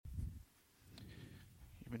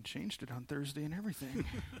even changed it on Thursday and everything.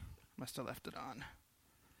 Must have left it on.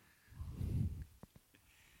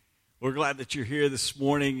 We're glad that you're here this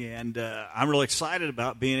morning, and I'm really excited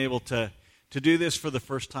about being able to do this for the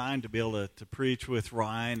first time, to be able to preach with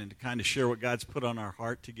Ryan and to kind of share what God's put on our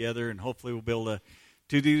heart together, and hopefully we'll be able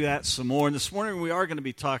to do that some more. And this morning we are going to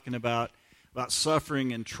be talking about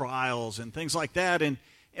suffering and trials and things like that, and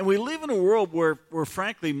we live in a world where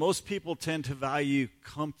frankly most people tend to value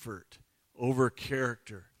comfort over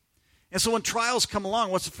character. And so when trials come along,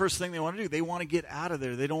 what's the first thing they want to do? They want to get out of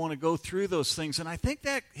there. They don't want to go through those things. And I think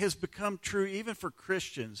that has become true even for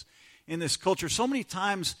Christians in this culture. So many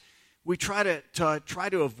times we try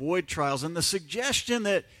to avoid trials. And the suggestion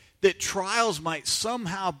that trials might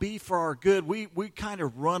somehow be for our good, we kind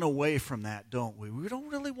of run away from that, don't we? We don't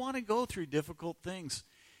really want to go through difficult things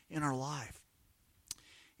in our life.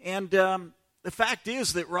 And the fact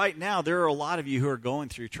is that right now there are a lot of you who are going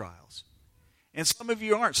through trials. And some of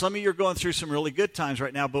you aren't. Some of you are going through some really good times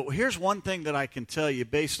right now. But here's one thing that I can tell you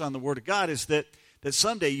based on the Word of God is that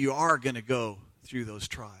someday you are going to go through those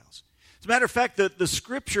trials. As a matter of fact, the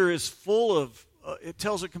Scripture is full of, it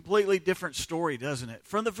tells a completely different story, doesn't it?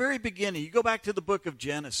 From the very beginning, you go back to the book of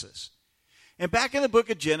Genesis. And back in the book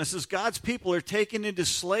of Genesis, God's people are taken into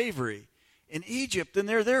slavery in Egypt. And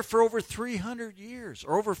they're there for over 300 years,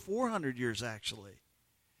 or over 400 years actually.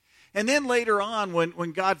 And then later on,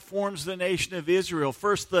 when God forms the nation of Israel,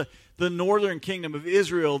 first the northern kingdom of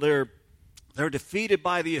Israel, they're defeated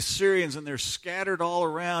by the Assyrians and they're scattered all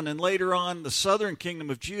around. And later on, the southern kingdom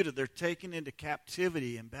of Judah, they're taken into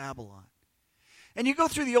captivity in Babylon. And you go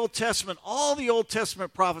through the Old Testament, all the Old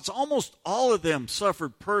Testament prophets, almost all of them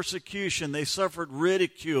suffered persecution. They suffered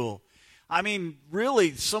ridicule. I mean,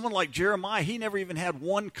 really, someone like Jeremiah, he never even had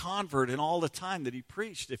one convert in all the time that he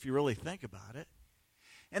preached, if you really think about it.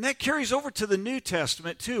 And that carries over to the New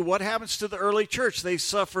Testament, too. What happens to the early church? They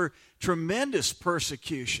suffer tremendous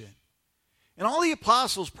persecution. And all the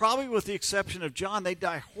apostles, probably with the exception of John, they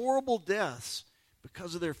die horrible deaths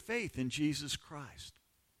because of their faith in Jesus Christ.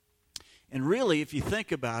 And really, if you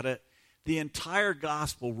think about it, the entire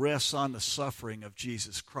gospel rests on the suffering of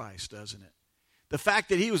Jesus Christ, doesn't it? The fact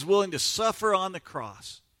that he was willing to suffer on the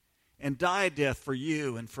cross and die a death for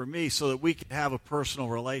you and for me so that we could have a personal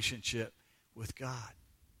relationship with God.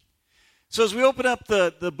 So as we open up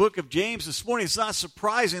the book of James this morning, it's not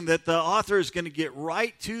surprising that the author is going to get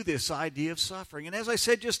right to this idea of suffering. And as I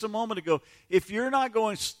said just a moment ago, if you're not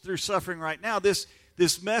going through suffering right now, this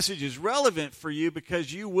message is relevant for you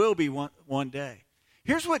because you will be one day.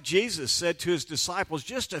 Here's what Jesus said to his disciples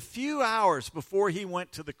just a few hours before he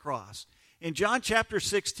went to the cross. In John chapter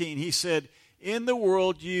 16, he said, "In the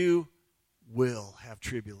world you will have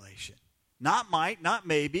tribulation." Not might, not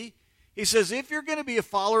maybe. He says, if you're going to be a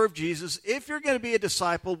follower of Jesus, if you're going to be a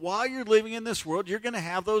disciple while you're living in this world, you're going to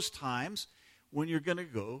have those times when you're going to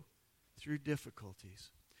go through difficulties.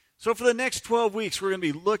 So for the next 12 weeks, we're going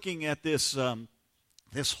to be looking at this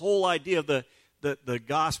this whole idea of the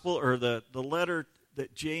gospel or the letter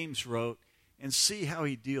that James wrote and see how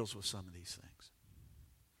he deals with some of these things.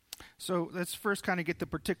 So let's first kind of get the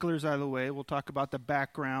particulars out of the way. We'll talk about the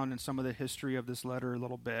background and some of the history of this letter a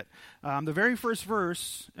little bit. The very first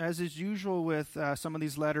verse, as is usual with some of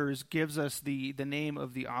these letters, gives us the name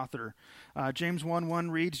of the author. James 1:1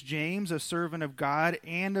 reads, "James, a servant of God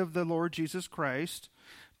and of the Lord Jesus Christ,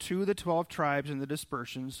 to the 12 tribes and the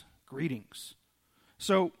dispersions, greetings."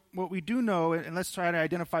 So what we do know, and let's try to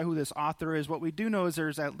identify who this author is, what we do know is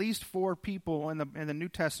there's at least 4 people in the New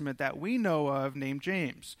Testament that we know of named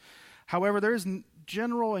James. However, there is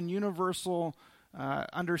general and universal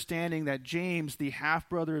understanding that James, the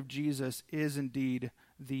half-brother of Jesus, is indeed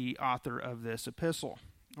the author of this epistle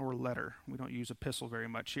or letter. We don't use epistle very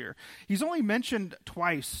much here. He's only mentioned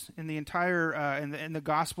twice in the entire in the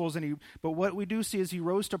Gospels, but what we do see is he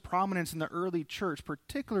rose to prominence in the early church,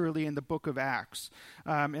 particularly in the book of Acts.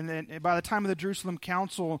 And then by the time of the Jerusalem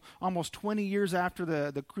Council, almost 20 years after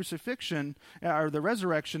the crucifixion or the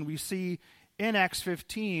resurrection, we see in Acts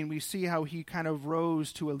 15, we see how he kind of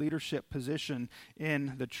rose to a leadership position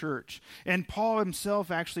in the church. And Paul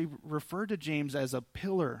himself actually referred to James as a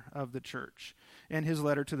pillar of the church in his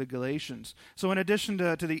letter to the Galatians. So in addition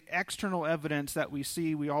to the external evidence that we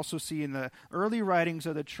see, we also see in the early writings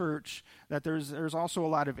of the church that there's also a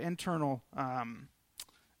lot of internal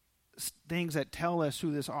things that tell us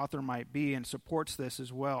who this author might be and supports this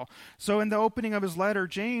as well. So in the opening of his letter,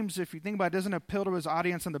 James, if you think about it, doesn't appeal to his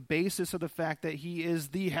audience on the basis of the fact that he is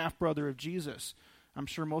the half-brother of Jesus. I'm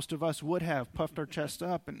sure most of us would have puffed our chest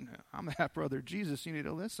up and, I'm the half-brother of Jesus, you need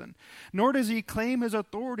to listen. Nor does he claim his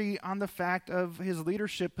authority on the fact of his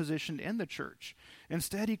leadership position in the church.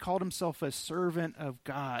 Instead, he called himself a servant of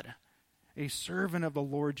God, a servant of the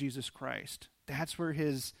Lord Jesus Christ. That's where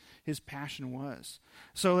his passion was.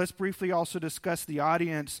 So let's briefly also discuss the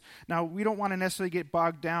audience. Now, we don't want to necessarily get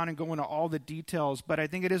bogged down and go into all the details, but I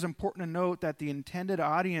think it is important to note that the intended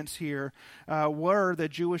audience here were the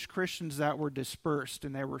Jewish Christians that were dispersed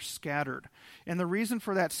and they were scattered. And the reason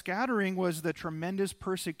for that scattering was the tremendous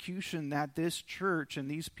persecution that this church and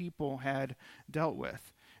these people had dealt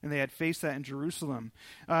with. And they had faced that in Jerusalem.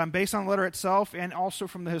 Based on the letter itself and also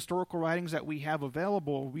from the historical writings that we have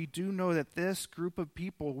available, we do know that this group of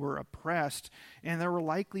people were oppressed and they were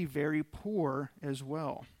likely very poor as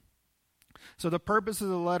well. So the purpose of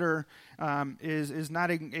the letter is not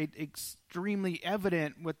extremely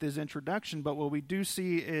evident with this introduction, but what we do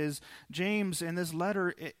see is James in this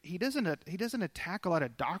letter, he doesn't attack a lot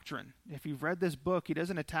of doctrine. If you've read this book, he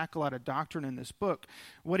doesn't attack a lot of doctrine in this book.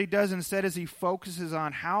 What he does instead is he focuses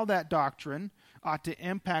on how that doctrine ought to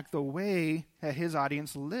impact the way that his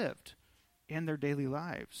audience lived in their daily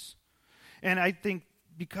lives. And I think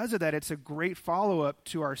because of that, it's a great follow-up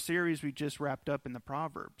to our series we just wrapped up in the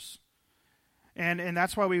Proverbs. And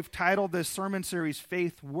that's why we've titled this sermon series,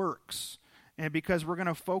 Faith Works. And because we're going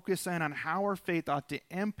to focus in on how our faith ought to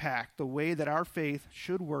impact the way that our faith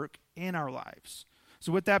should work in our lives.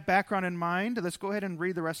 So with that background in mind, let's go ahead and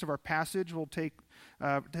read the rest of our passage. We'll take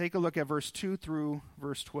a look at verse 2 through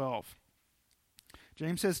verse 12.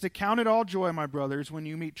 James says, "To count it all joy, my brothers, when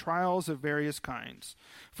you meet trials of various kinds.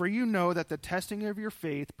 For you know that the testing of your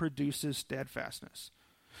faith produces steadfastness.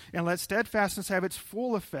 And let steadfastness have its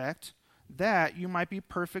full effect, that you might be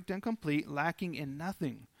perfect and complete, lacking in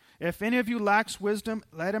nothing. If any of you lacks wisdom,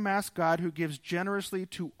 let him ask God, who gives generously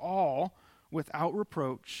to all without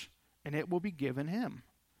reproach, and it will be given him.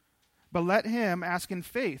 But let him ask in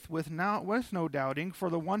faith, with no doubting, for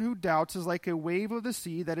the one who doubts is like a wave of the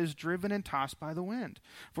sea that is driven and tossed by the wind.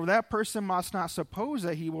 For that person must not suppose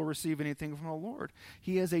that he will receive anything from the Lord.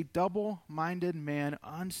 He is a double-minded man,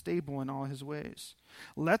 unstable in all his ways.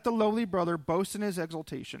 Let the lowly brother boast in his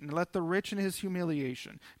exaltation, and let the rich in his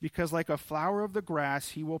humiliation, because like a flower of the grass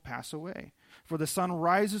he will pass away. For the sun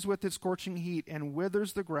rises with its scorching heat and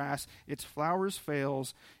withers the grass, its flowers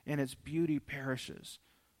fails, and its beauty perishes.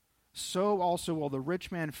 So also will the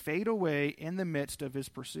rich man fade away in the midst of his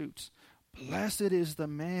pursuits. Blessed is the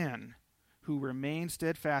man who remains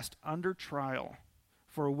steadfast under trial,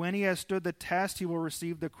 for when he has stood the test, he will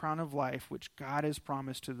receive the crown of life, which God has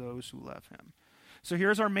promised to those who love him." So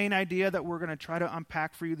here's our main idea that we're going to try to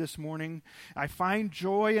unpack for you this morning. I find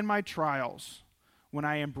joy in my trials when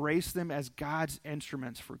I embrace them as God's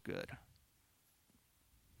instruments for good.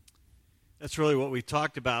 That's really what we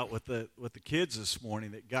talked about with the kids this morning,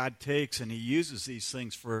 that God takes and he uses these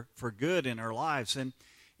things for good in our lives. And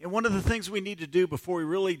one of the things we need to do before we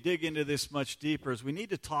really dig into this much deeper is we need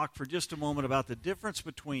to talk for just a moment about the difference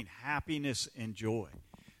between happiness and joy.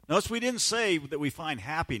 Notice we didn't say that we find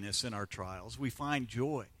happiness in our trials. We find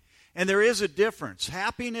joy. And there is a difference.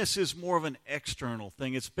 Happiness is more of an external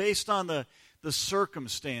thing. It's based on the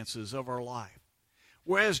circumstances of our life.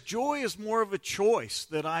 Whereas joy is more of a choice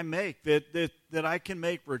that I make, that I can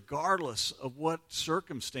make regardless of what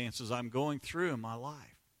circumstances I'm going through in my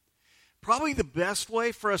life. Probably the best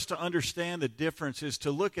way for us to understand the difference is to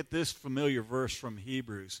look at this familiar verse from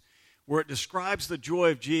Hebrews, where it describes the joy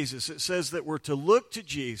of Jesus. It says that we're to look to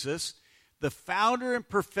Jesus, the founder and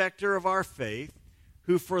perfecter of our faith,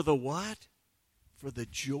 who for the what? For the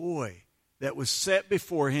joy that was set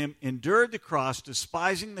before him, endured the cross,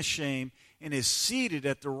 despising the shame, and is seated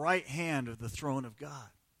at the right hand of the throne of God.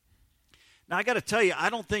 Now, I got to tell you, I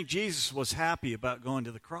don't think Jesus was happy about going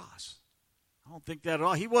to the cross. I don't think that at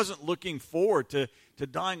all. He wasn't looking forward to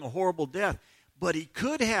dying a horrible death. But he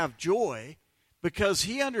could have joy because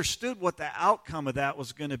he understood what the outcome of that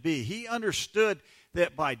was going to be. He understood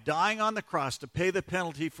that by dying on the cross to pay the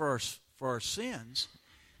penalty for our sins,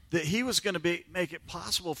 that he was going to make it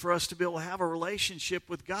possible for us to be able to have a relationship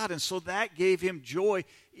with God. And so that gave him joy,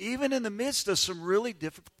 even in the midst of some really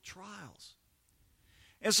difficult trials.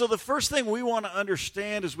 And so the first thing we want to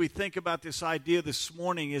understand as we think about this idea this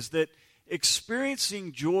morning is that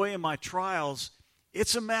experiencing joy in my trials,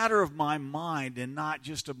 it's a matter of my mind and not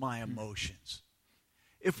just of my emotions.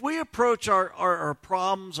 If we approach our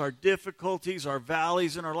problems, our difficulties, our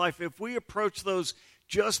valleys in our life, if we approach those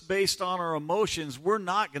just based on our emotions, we're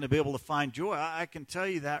not going to be able to find joy. I can tell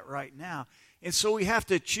you that right now. And so we have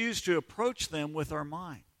to choose to approach them with our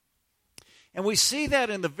mind. And we see that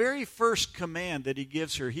in the very first command that he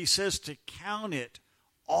gives her. He says to count it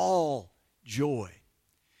all joy.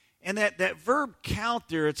 And that verb count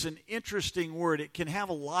there, it's an interesting word. It can have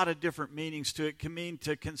a lot of different meanings to it. It can mean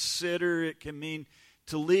to consider. It can mean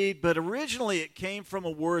to lead. But originally it came from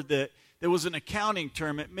a word that was an accounting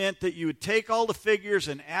term. It meant that you would take all the figures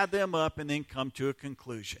and add them up and then come to a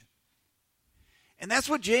conclusion. And that's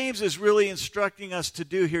what James is really instructing us to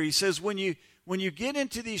do here. He says when you get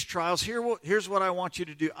into these trials, here's what I want you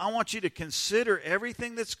to do. I want you to consider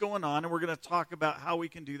everything that's going on, and we're going to talk about how we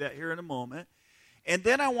can do that here in a moment. And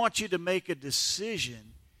then I want you to make a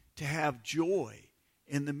decision to have joy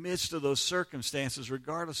in the midst of those circumstances,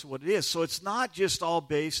 regardless of what it is. So it's not just all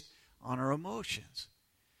based on our emotions.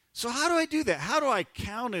 So how do I do that? How do I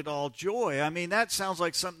count it all joy? I mean, that sounds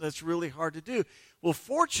like something that's really hard to do. Well,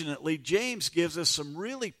 fortunately, James gives us some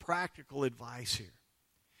really practical advice here.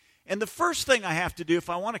 And the first thing I have to do if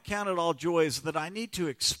I want to count it all joy is that I need to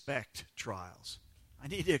expect trials. I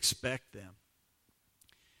need to expect them.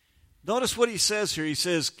 Notice what he says here. He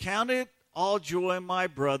says, count it all joy, my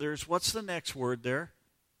brothers. What's the next word there?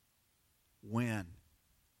 When.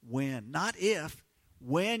 When. Not if.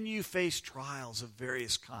 When you face trials of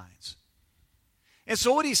various kinds. And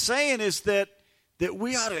so what he's saying is that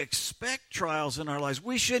we ought to expect trials in our lives.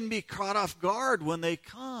 We shouldn't be caught off guard when they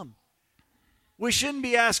come. We shouldn't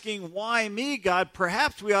be asking, why me, God?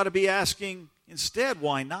 Perhaps we ought to be asking instead,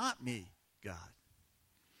 why not me, God?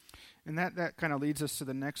 And that kind of leads us to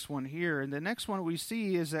the next one here. And the next one we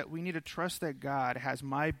see is that we need to trust that God has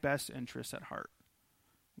my best interests at heart.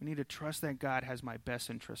 We need to trust that God has my best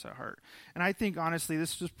interests at heart. And I think, honestly,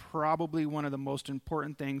 this is probably one of the most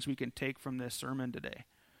important things we can take from this sermon today.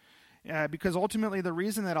 Because ultimately, the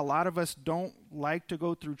reason that a lot of us don't like to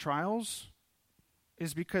go through trials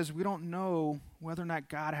is because we don't know whether or not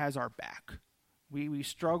God has our back. We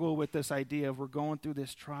struggle with this idea of we're going through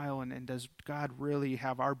this trial, and does God really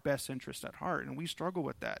have our best interest at heart? And we struggle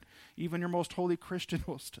with that. Even your most holy Christian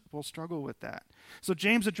will struggle with that. So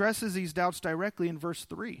James addresses these doubts directly in verse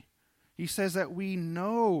 3. He says that we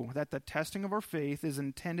know that the testing of our faith is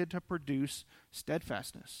intended to produce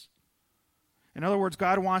steadfastness. In other words,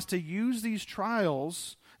 God wants to use these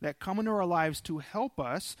trials that come into our lives to help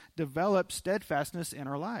us develop steadfastness in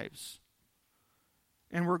our lives.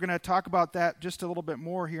 And we're going to talk about that just a little bit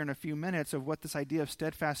more here in a few minutes of what this idea of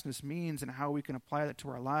steadfastness means and how we can apply that to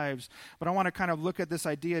our lives. But I want to kind of look at this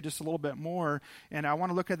idea just a little bit more, and I want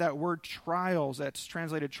to look at that word trials. That's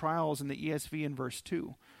translated trials in the ESV in verse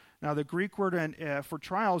 2. Now, the Greek word for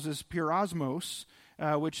trials is pyrosmos,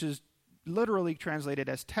 which is literally translated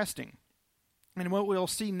as testing. And what we'll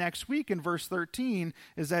see next week in verse 13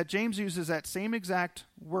 is that James uses that same exact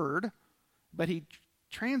word, but he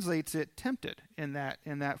translates it tempted in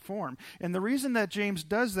that form. And the reason that James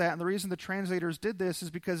does that, and the reason the translators did this, is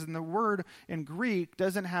because in the word in Greek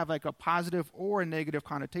doesn't have like a positive or a negative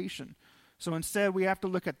connotation. So instead, we have to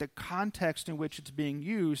look at the context in which it's being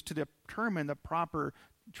used to determine the proper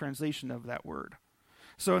translation of that word.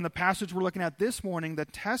 So in the passage we're looking at this morning, the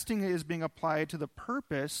testing is being applied to the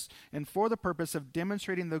purpose and for the purpose of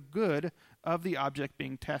demonstrating the good of the object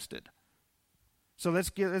being tested. So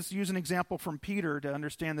let's use an example from Peter to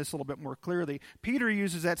understand this a little bit more clearly. Peter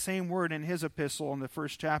uses that same word in his epistle in the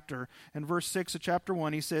first chapter. In verse 6 of chapter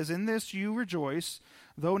 1, he says, "In this you rejoice,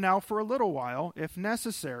 though now for a little while, if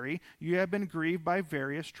necessary, you have been grieved by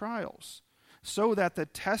various trials, so that the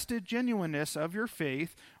tested genuineness of your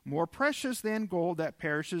faith, more precious than gold that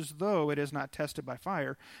perishes though it is not tested by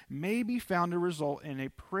fire, may be found to result in a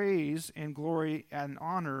praise and glory and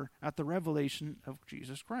honor at the revelation of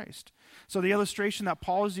Jesus Christ." So the illustration that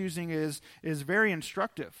Paul is using is very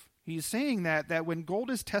instructive. He's saying that when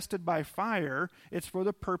gold is tested by fire, it's for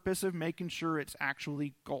the purpose of making sure it's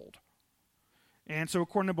actually gold. And so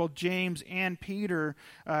according to both James and Peter,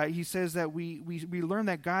 he says that we learn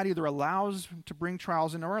that God either allows to bring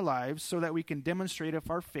trials into our lives so that we can demonstrate if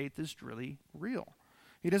our faith is really real.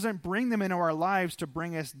 He doesn't bring them into our lives to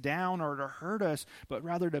bring us down or to hurt us, but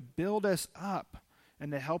rather to build us up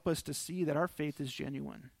and to help us to see that our faith is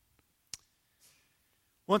genuine.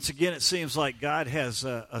 Once again, it seems like God has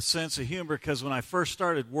a sense of humor, because when I first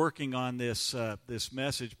started working on this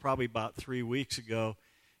message, probably about 3 weeks ago,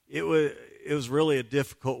 it was really a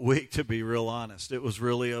difficult week, to be real honest. It was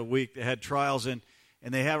really a week that had trials, and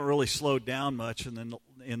they haven't really slowed down much in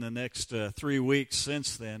the next 3 weeks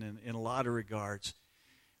since then in a lot of regards.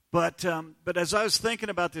 But as I was thinking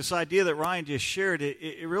about this idea that Ryan just shared,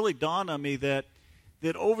 it really dawned on me that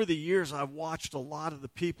over the years I've watched a lot of the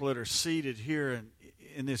people that are seated here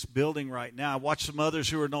in this building right now. I watched some others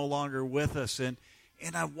who are no longer with us, and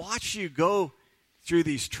I watched you go through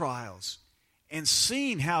these trials. and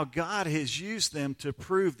seen how God has used them to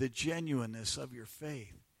prove the genuineness of your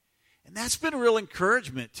faith. And that's been a real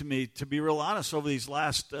encouragement to me, to be real honest, over these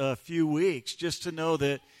last few weeks, just to know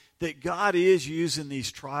that God is using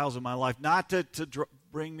these trials in my life, not to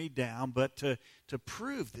bring me down, but to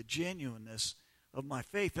prove the genuineness of my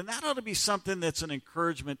faith. And that ought to be something that's an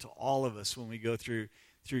encouragement to all of us when we go through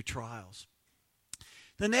trials.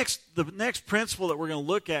 The next principle that we're going to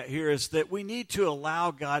look at here is that we need to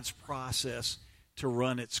allow God's process to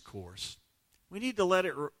run its course. We need to let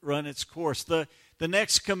it run its course. The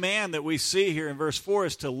next command that we see here in verse 4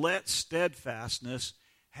 is to let steadfastness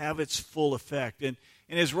have its full effect. And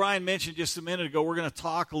as Ryan mentioned just a minute ago, we're going to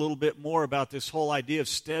talk a little bit more about this whole idea of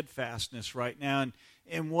steadfastness right now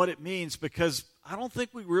and what it means, because I don't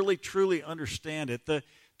think we really truly understand it.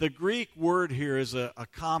 The Greek word here is a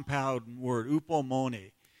compound word,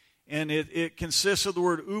 upomone. And it consists of the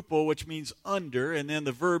word upo, which means under, and then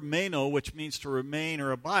the verb meno, which means to remain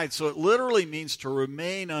or abide. So it literally means to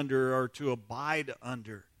remain under or to abide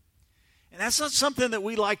under. And that's not something that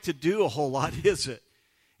we like to do a whole lot, is it?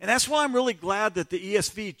 And that's why I'm really glad that the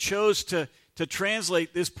ESV chose to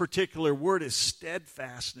translate this particular word as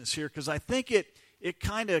steadfastness here, because I think it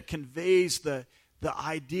kind of conveys the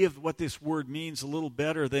idea of what this word means a little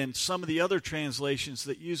better than some of the other translations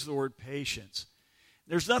that use the word patience.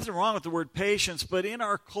 There's nothing wrong with the word patience, but in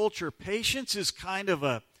our culture, patience is kind of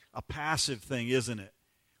a passive thing, isn't it?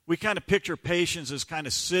 We kind of picture patience as kind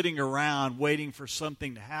of sitting around waiting for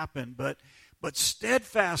something to happen, but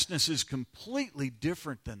steadfastness is completely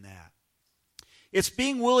different than that. It's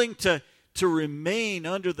being willing to remain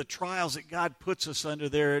under the trials that God puts us under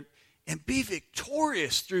there and be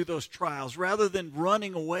victorious through those trials rather than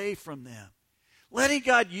running away from them. Letting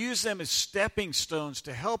God use them as stepping stones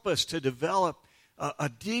to help us to develop a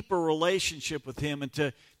deeper relationship with Him and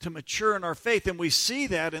to mature in our faith. And we see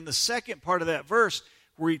that in the second part of that verse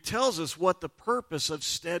where He tells us what the purpose of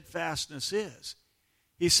steadfastness is.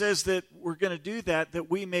 He says that we're going to do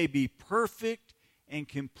that we may be perfect and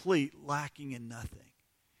complete, lacking in nothing.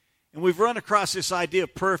 And we've run across this idea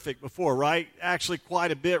of perfect before, right? Actually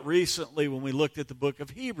quite a bit recently when we looked at the book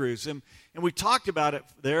of Hebrews. And we talked about it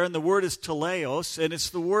there, and the word is teleos, and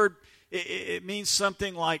it's the word, it means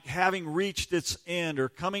something like having reached its end or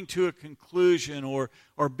coming to a conclusion or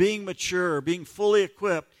being mature or being fully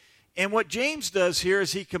equipped. And what James does here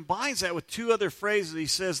is he combines that with two other phrases. He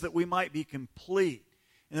says that we might be complete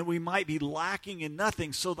and that we might be lacking in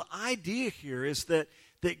nothing. So the idea here is that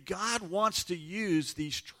God wants to use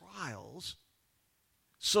these trials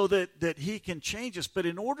so that He can change us. But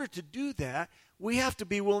in order to do that, we have to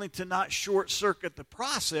be willing to not short-circuit the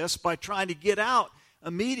process by trying to get out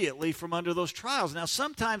immediately from under those trials. Now,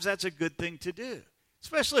 sometimes that's a good thing to do,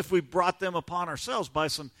 especially if we brought them upon ourselves by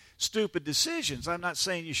some stupid decisions. I'm not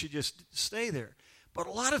saying you should just stay there. But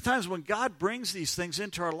a lot of times when God brings these things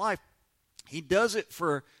into our life, He does it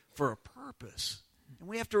for a purpose. And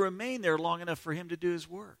we have to remain there long enough for Him to do His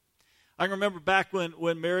work. I can remember back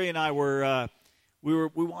when Mary and I we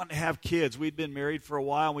wanted to have kids. We'd been married for a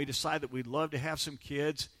while, and we decided that we'd love to have some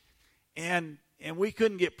kids. And we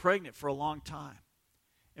couldn't get pregnant for a long time.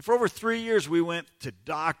 And for over 3 years, we went to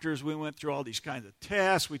doctors. We went through all these kinds of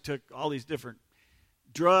tests. We took all these different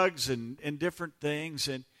drugs and different things.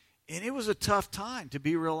 And it was a tough time, to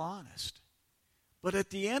be real honest. But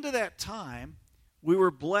at the end of that time, we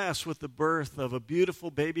were blessed with the birth of a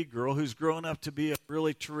beautiful baby girl who's grown up to be a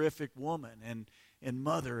really terrific woman and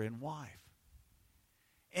mother and wife.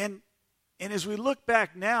 And as we look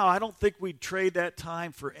back now, I don't think we'd trade that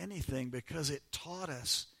time for anything, because it taught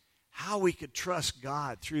us how we could trust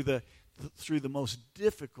God through the most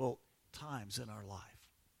difficult times in our life.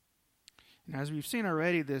 And as we've seen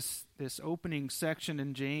already, this opening section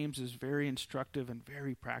in James is very instructive and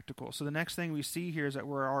very practical. So the next thing we see here is that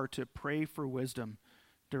we are to pray for wisdom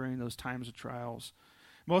during those times of trials.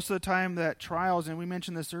 Most of the time that trials, and we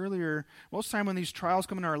mentioned this earlier, most of the time when these trials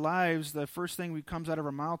come in our lives, the first thing that comes out of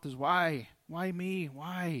our mouth is, why? Why me?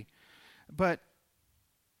 Why? But,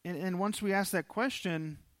 and once we ask that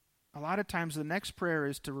question, a lot of times the next prayer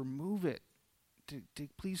is to remove it. To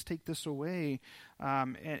please take this away,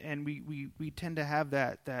 and we tend to have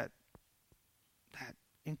that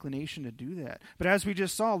inclination to do that. But as we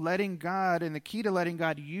just saw, letting God, and the key to letting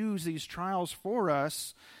God use these trials for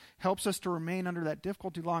us, helps us to remain under that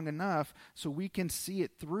difficulty long enough so we can see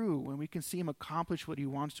it through and we can see Him accomplish what He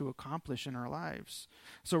wants to accomplish in our lives.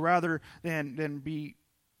 So rather than be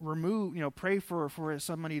remove, pray for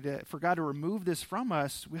somebody for God to remove this from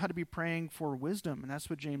us, we had to be praying for wisdom, and that's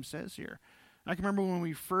what James says here. I can remember when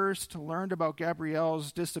we first learned about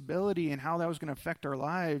Gabrielle's disability and how that was going to affect our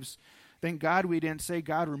lives. Thank God we didn't say,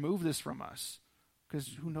 God, remove this from us.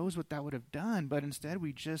 because who knows what that would have done. But instead,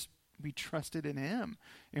 we trusted in him,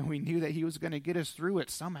 and we knew that he was going to get us through it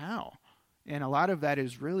somehow. And a lot of that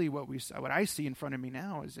is really what I see in front of me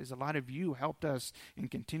now is a lot of you helped us and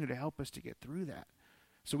continue to help us to get through that.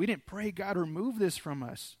 So we didn't pray, God, remove this from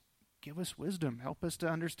us. Give us wisdom. Help us to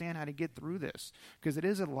understand how to get through this, because it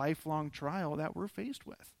is a lifelong trial that we're faced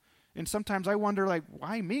with. And sometimes I wonder, like,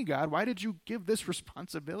 why me, God? Why did you give this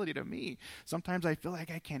responsibility to me? Sometimes I feel like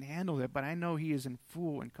I can't handle it, but I know he is in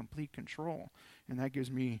full and complete control, and that gives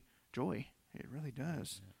me joy. It really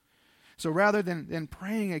does. Yeah. So rather than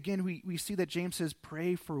praying, again, we see that James says,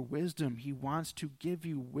 pray for wisdom. He wants to give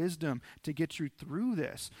you wisdom to get you through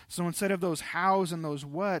this. So instead of those hows and those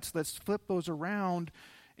whats, let's flip those around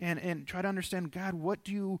and try to understand, God,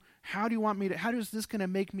 how is this going to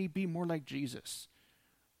make me be more like Jesus?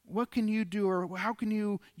 What can you do, or how can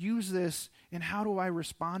you use this, and how do I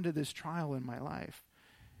respond to this trial in my life?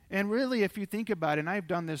 And really, if you think about it, and I've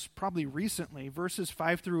done this probably recently, verses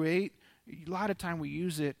 5 through 8, a lot of time we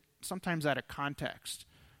use it sometimes out of context.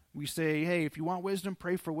 We say, hey, if you want wisdom,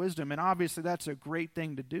 pray for wisdom. And obviously that's a great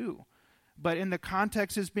thing to do. But in the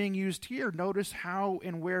context it's being used here, notice how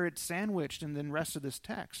and where it's sandwiched in the rest of this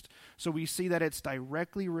text. So we see that it's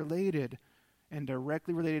directly related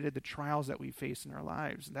to the trials that we face in our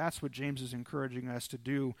lives. That's what James is encouraging us to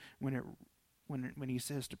do when he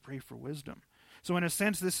says to pray for wisdom. So in a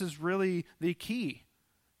sense, this is really the key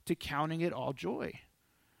to counting it all joy.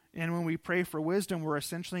 And when we pray for wisdom, we're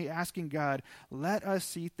essentially asking God, let us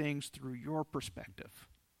see things through your perspective.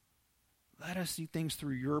 Let us see things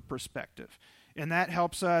through your perspective. And that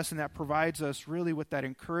helps us, and that provides us really with that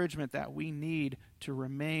encouragement that we need to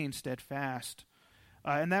remain steadfast.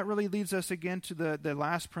 And that really leads us again to the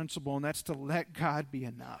last principle, and that's to let God be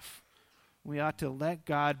enough. We ought to let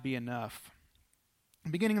God be enough.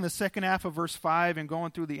 Beginning in the second half of verse 5 and going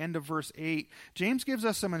through the end of verse 8, James gives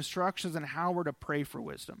us some instructions on how we're to pray for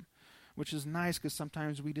wisdom, which is nice because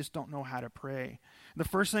sometimes we just don't know how to pray. The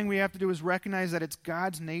first thing we have to do is recognize that it's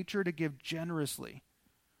God's nature to give generously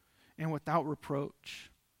and without reproach.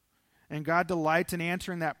 And God delights in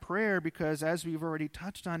answering that prayer because, as we've already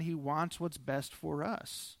touched on, he wants what's best for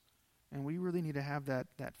us. And we really need to have that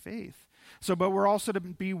faith. But we're also to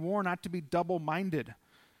be warned not to be double-minded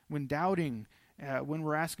when doubting, when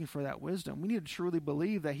we're asking for that wisdom. We need to truly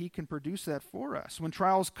believe that he can produce that for us. When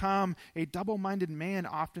trials come, a double-minded man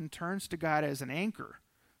often turns to God as an anchor.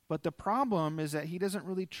 But the problem is that he doesn't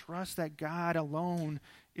really trust that God alone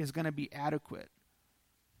is going to be adequate.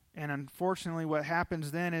 And unfortunately, what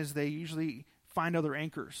happens then is they usually find other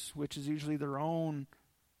anchors, which is usually their own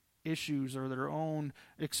issues or their own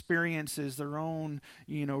experiences, their own,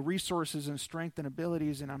 resources and strength and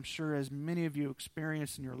abilities. And I'm sure as many of you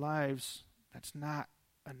experienced in your lives, that's not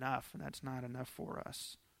enough, and that's not enough for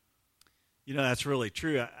us. That's really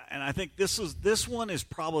true. And I think this one is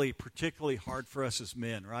probably particularly hard for us as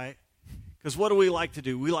men, right? Because what do we like to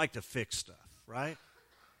do? We like to fix stuff, right?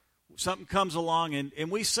 Something comes along, and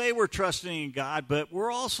we say we're trusting in God, but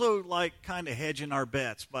we're also like kind of hedging our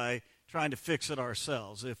bets by trying to fix it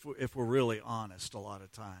ourselves if we're really honest a lot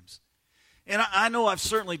of times. And I know I've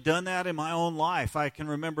certainly done that in my own life. I can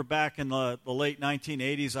remember back in the late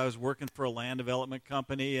 1980s, I was working for a land development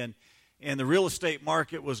company, and the real estate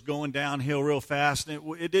market was going downhill real fast, and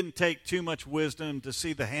it didn't take too much wisdom to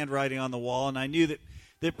see the handwriting on the wall, and I knew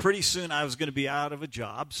that pretty soon I was going to be out of a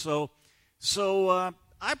job. So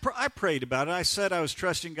I prayed about it. I said I was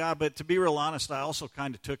trusting God, but to be real honest, I also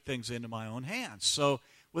kind of took things into my own hands. So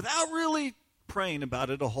without really praying about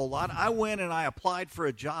it a whole lot, I went and I applied for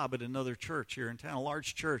a job at another church here in town, a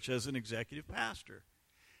large church, as an executive pastor.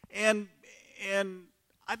 And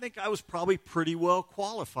I think I was probably pretty well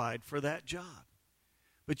qualified for that job.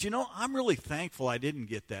 But I'm really thankful I didn't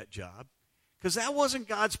get that job, because that wasn't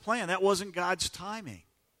God's plan. That wasn't God's timing.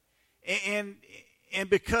 And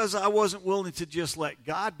because I wasn't willing to just let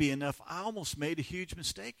God be enough, I almost made a huge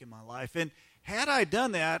mistake in my life. And had I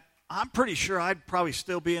done that, I'm pretty sure I'd probably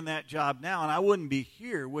still be in that job now, and I wouldn't be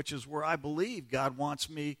here, which is where I believe God wants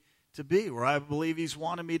me to be, where I believe he's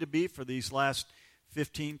wanted me to be for these last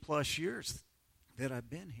 15-plus years that I've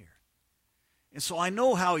been here. And so I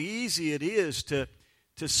know how easy it is to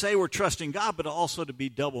say we're trusting God, but also to be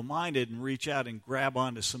double-minded and reach out and grab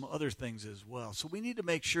onto some other things as well. So we need to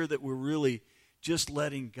make sure that we're really just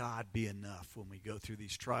letting God be enough when we go through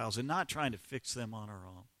these trials and not trying to fix them on our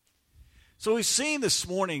own. So we've seen this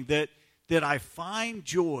morning that I find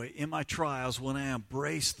joy in my trials when I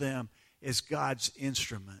embrace them as God's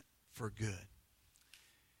instrument for good.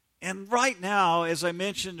 And right now, as I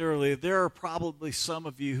mentioned earlier, there are probably some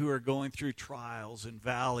of you who are going through trials and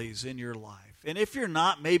valleys in your life. And if you're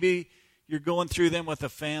not, maybe you're going through them with a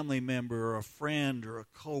family member or a friend or a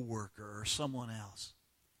coworker or someone else.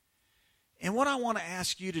 And what I want to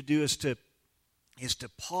ask you to do is to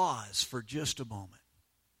pause for just a moment,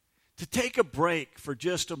 to take a break for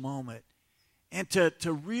just a moment, and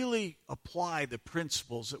to really apply the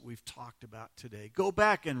principles that we've talked about today. Go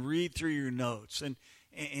back and read through your notes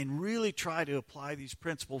and really try to apply these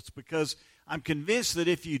principles, because I'm convinced that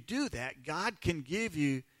if you do that, God can give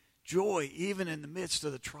you joy even in the midst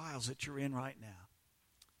of the trials that you're in right now.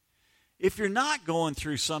 If you're not going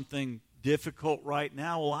through something difficult right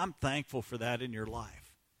now, well, I'm thankful for that in your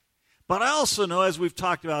life. But I also know, as we've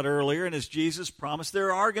talked about earlier, and as Jesus promised,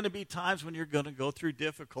 there are going to be times when you're going to go through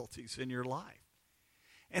difficulties in your life.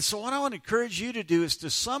 And so what I want to encourage you to do is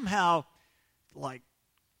to somehow,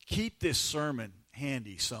 keep this sermon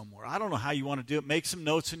handy somewhere. I don't know how you want to do it. Make some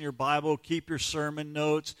notes in your Bible. Keep your sermon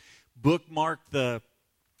notes. Bookmark the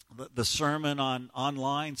sermon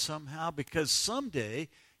online somehow, because someday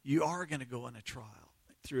you are going to go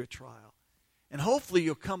through a trial. And hopefully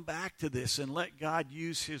you'll come back to this and let God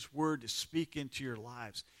use His Word to speak into your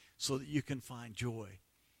lives so that you can find joy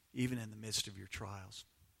even in the midst of your trials.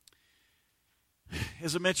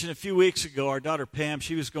 As I mentioned a few weeks ago, our daughter Pam,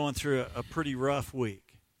 she was going through a pretty rough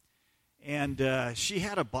week. And she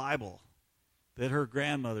had a Bible that her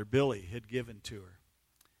grandmother, Billy, had given to her.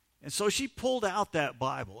 And so she pulled out that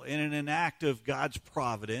Bible, and in an act of God's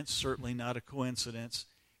providence, certainly not a coincidence,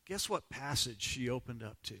 guess what passage she opened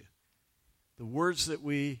up to? The words that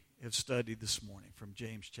we have studied this morning from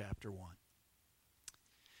James chapter 1.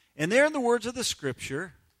 And there in the words of the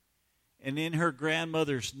Scripture, and in her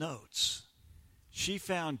grandmother's notes, she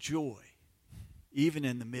found joy even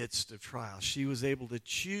in the midst of trials. She was able to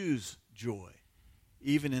choose joy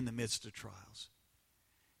even in the midst of trials.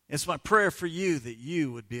 It's my prayer for you that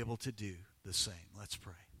you would be able to do the same. Let's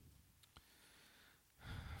pray.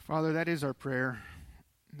 Father, that is our prayer,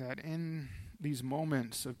 that in these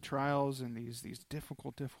moments of trials and these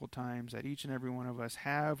difficult times that each and every one of us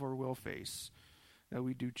have or will face, that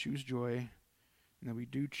we do choose joy, and that we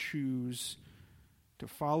do choose to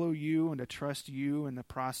follow you and to trust you in the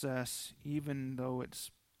process, even though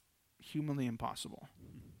it's humanly impossible.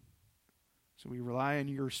 So we rely on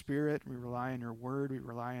your Spirit, we rely on your word, we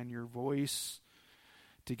rely on your voice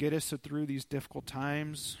to get us through these difficult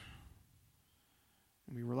times.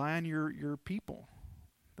 And we rely on your people,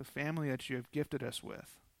 the family that you have gifted us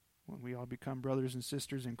with. When we all become brothers and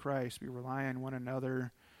sisters in Christ, we rely on one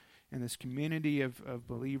another and this community of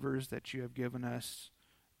believers that you have given us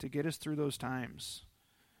to get us through those times.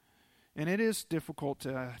 And it is difficult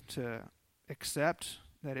to accept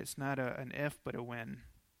that it's not an if but a when.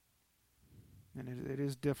 And it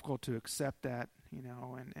is difficult to accept that,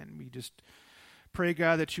 and we just pray,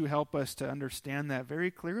 God, that you help us to understand that very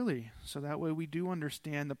clearly, so that way we do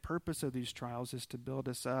understand the purpose of these trials is to build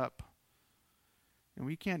us up. And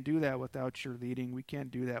we can't do that without your leading. We can't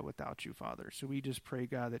do that without you, Father. So we just pray,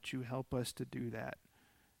 God, that you help us to do that,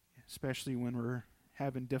 especially when we're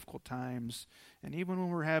having difficult times, and even when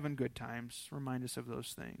we're having good times. Remind us of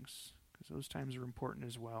those things, because those times are important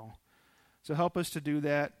as well. So help us to do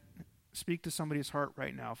that. Speak to somebody's heart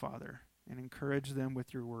right now, Father, and encourage them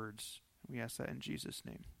with your words. We ask that in Jesus'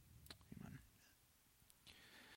 name.